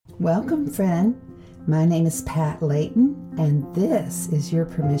Welcome, friend. My name is Pat Layton, and this is your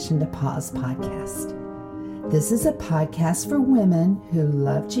Permission to Pause podcast. This is a podcast for women who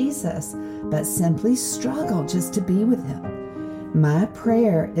love Jesus, but simply struggle just to be with Him. My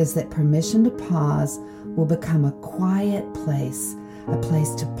prayer is that Permission to Pause will become a quiet place, a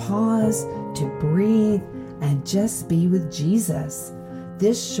place to pause, to breathe, and just be with Jesus.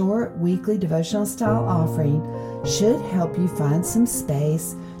 This short weekly devotional style offering should help you find some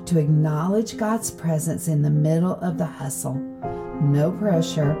space to acknowledge God's presence in the middle of the hustle. No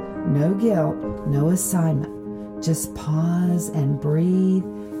pressure, no guilt, no assignment. Just pause and breathe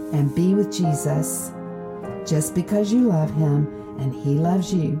and be with Jesus. Just because you love Him and He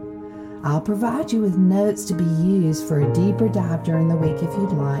loves you. I'll provide you with notes to be used for a deeper dive during the week if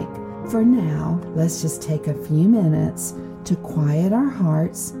you'd like. For now, let's just take a few minutes to quiet our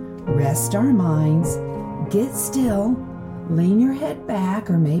hearts, rest our minds, get still, lean your head back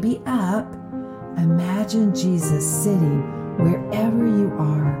or maybe up. Imagine Jesus sitting wherever you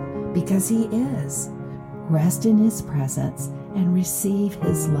are because He is. Rest in His presence and receive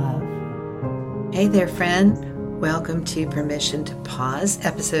His love. Hey there, friend. Welcome to Permission to Pause,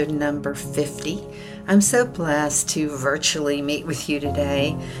 episode number 50. I'm so blessed to virtually meet with you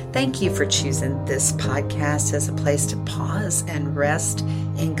today. Thank you for choosing this podcast as a place to pause and rest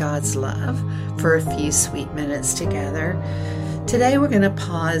in God's love for a few sweet minutes together. Today we're going to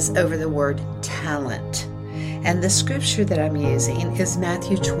pause over the word talent. And the scripture that I'm using is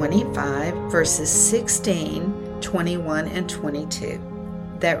Matthew 25, verses 16, 21, and 22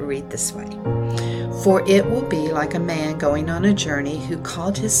 that read this way. For it will be like a man going on a journey who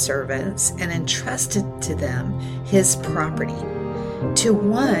called his servants and entrusted to them his property. To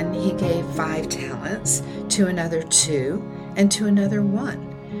one he gave 5 talents, to another 2, and to another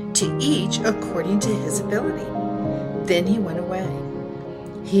 1, to each according to his ability. Then he went away.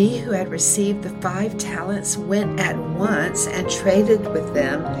 He who had received the 5 talents went at once and traded with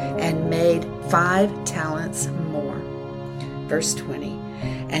them and made 5 talents more. Verse 20.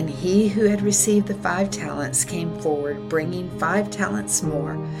 And he who had received the 5 talents came forward, bringing 5 talents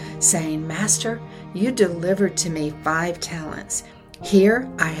more, saying, Master, you delivered to me 5 talents. Here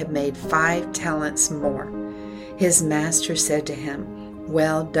I have made 5 talents more. His master said to him,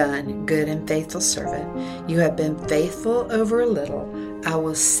 Well done, good and faithful servant. You have been faithful over a little. I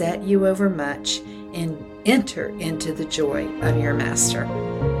will set you over much, and enter into the joy of your master.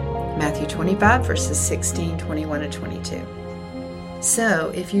 Matthew 25, verses 16, 21, and 22.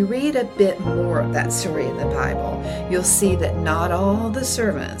 So, if you read a bit more of that story in the Bible, you'll see that not all the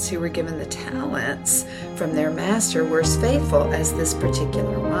servants who were given the talents from their master were as faithful as this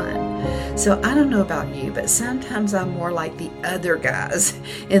particular one. So, I don't know about you, but sometimes I'm more like the other guys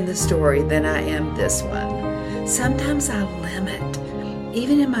in the story than I am this one. Sometimes I limit,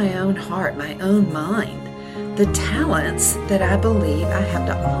 even in my own heart, my own mind, the talents that I believe I have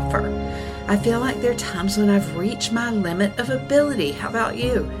to offer. I feel like there are times when I've reached my limit of ability. How about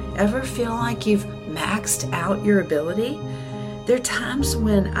you? Ever feel like you've maxed out your ability? There are times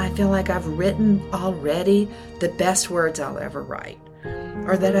when I feel like I've written already the best words I'll ever write,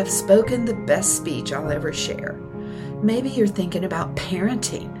 or that I've spoken the best speech I'll ever share. Maybe you're thinking about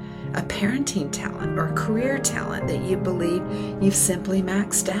parenting, a parenting talent or a career talent that you believe you've simply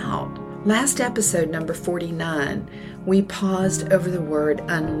maxed out. Last episode, number 49, we paused over the word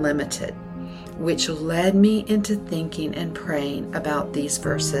unlimited, which led me into thinking and praying about these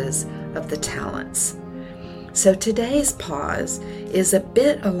verses of the talents. So today's pause is a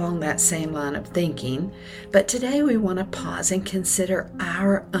bit along that same line of thinking, but today we want to pause and consider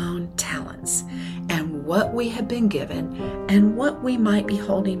our own talents and what we have been given and what we might be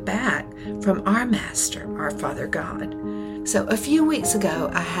holding back from our Master, our Father God. So a few weeks ago,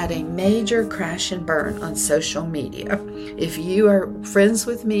 I had a major crash and burn on social media. If you are friends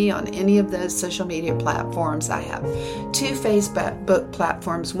with me on any of those social media platforms, I have 2 Facebook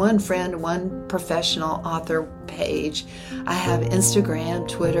platforms, one friend, one professional author page. I have Instagram,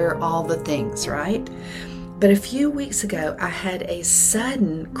 Twitter, all the things, right? But a few weeks ago, I had a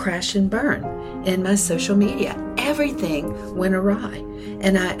sudden crash and burn in my social media. Everything went awry,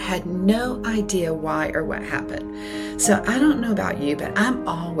 and I had no idea why or what happened. So I don't know about you, but I'm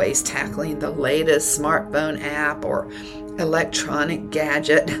always tackling the latest smartphone app or electronic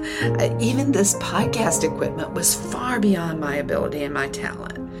gadget. Even this podcast equipment was far beyond my ability and my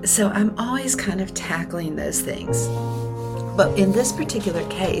talent. So I'm always kind of tackling those things. Well, in this particular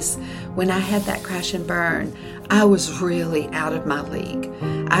case, when I had that crash and burn, I was really out of my league.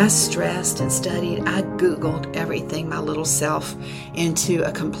 I stressed and studied. I Googled everything, my little self, into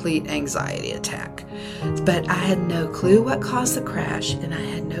a complete anxiety attack. But I had no clue what caused the crash, and I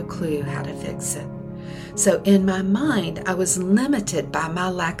had no clue how to fix it. So in my mind, I was limited by my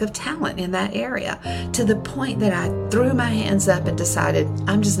lack of talent in that area, to the point that I threw my hands up and decided,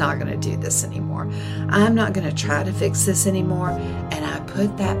 I'm just not going to do this anymore. I'm not going to try to fix this anymore. And I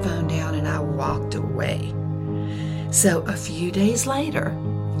put that phone down and I walked away. So a few days later,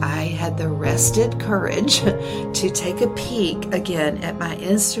 I had the rested courage to take a peek again at my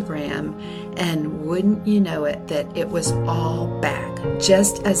Instagram, and wouldn't you know it, that it was all back,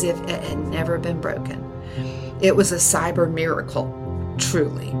 just as if it had never been broken. It was a cyber miracle,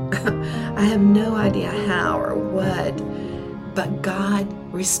 truly. I have no idea how or what, but God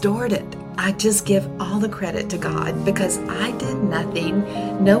restored it. I just give all the credit to God, because I did nothing.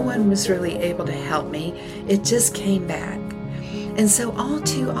 No one was really able to help me. It just came back. And so all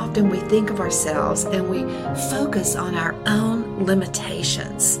too often we think of ourselves and we focus on our own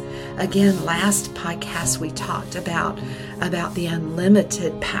limitations. Again, last podcast we talked about the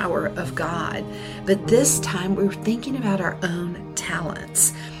unlimited power of God. But this time we were thinking about our own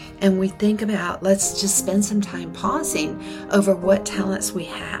talents. And we think about, let's just spend some time pausing over what talents we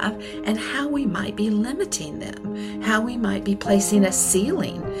have and how we might be limiting them, how we might be placing a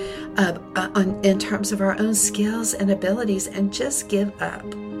ceiling in terms of our own skills and abilities, and just give up.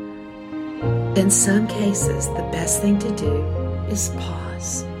 In some cases, the best thing to do is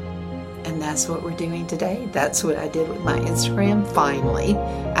pause. And that's what we're doing today. That's what I did with my Instagram, finally,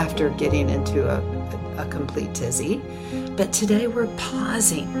 after getting into a complete tizzy. But today we're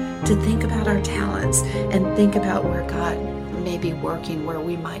pausing to think about our talents and think about where God may be working, where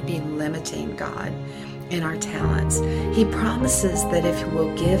we might be limiting God in our talents. He promises that if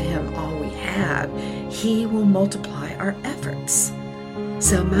we'll give Him all we have, He will multiply our efforts.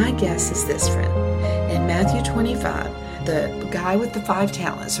 So my guess is this, friend. In Matthew 25, the guy with the 5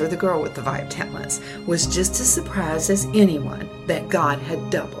 talents, or the girl with the 5 talents, was just as surprised as anyone that God had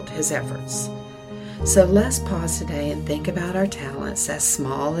doubled his efforts. So let's pause today and think about our talents, as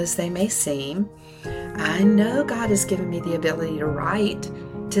small as they may seem. I know God has given me the ability to write,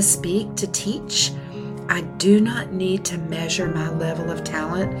 to speak, to teach. I do not need to measure my level of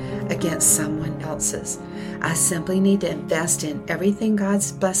talent against someone else's. I simply need to invest in everything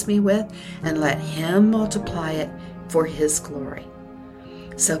God's blessed me with and let Him multiply it for His glory.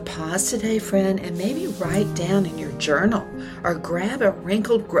 So pause today, friend, and maybe write down in your journal or grab a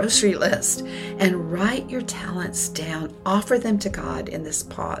wrinkled grocery list and write your talents down. Offer them to God in this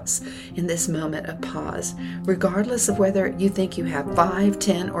pause, in this moment of pause, regardless of whether you think you have 5,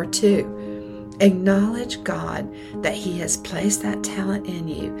 10, or 2. Acknowledge God that He has placed that talent in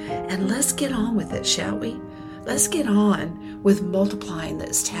you, and let's get on with it, shall we? Let's get on with multiplying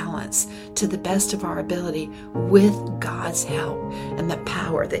those talents to the best of our ability with God's help and the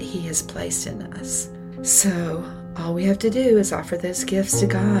power that He has placed in us. So all we have to do is offer those gifts to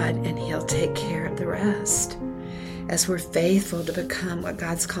God, and He'll take care of the rest. As we're faithful to become what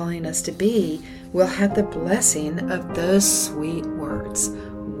God's calling us to be, we'll have the blessing of those sweet words.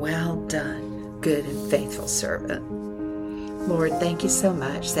 Well done, good and faithful servant. Lord, thank you so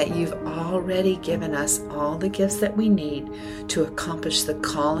much that you've already given us all the gifts that we need to accomplish the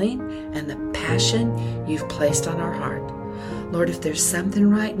calling and the passion you've placed on our heart. Lord, if there's something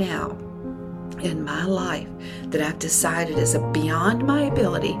right now in my life that I've decided is beyond my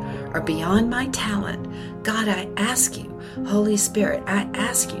ability or beyond my talent, God, I ask you, Holy Spirit, I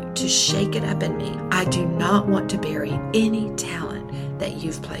ask you to shake it up in me. I do not want to bury any talent that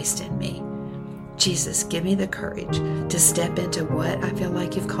you've placed in me. Jesus, give me the courage to step into what I feel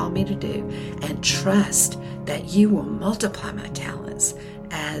like you've called me to do and trust that you will multiply my talents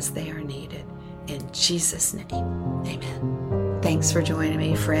as they are needed. In Jesus' name, amen. Thanks for joining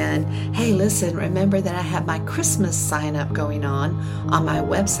me, friend. Hey, listen, remember that I have my Christmas sign-up going on my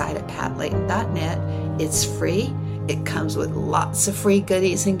website at patlayton.net. It's free. It comes with lots of free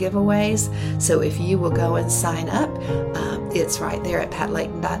goodies and giveaways. So if you will go and sign up, it's right there at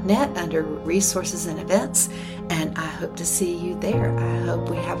patlayton.net under resources and events. And I hope to see you there. I hope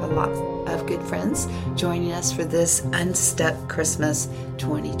we have a lot of good friends joining us for this Unstuck Christmas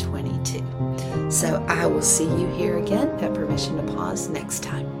 2022. So I will see you here again at Permission to Pause next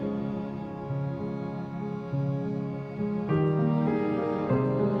time.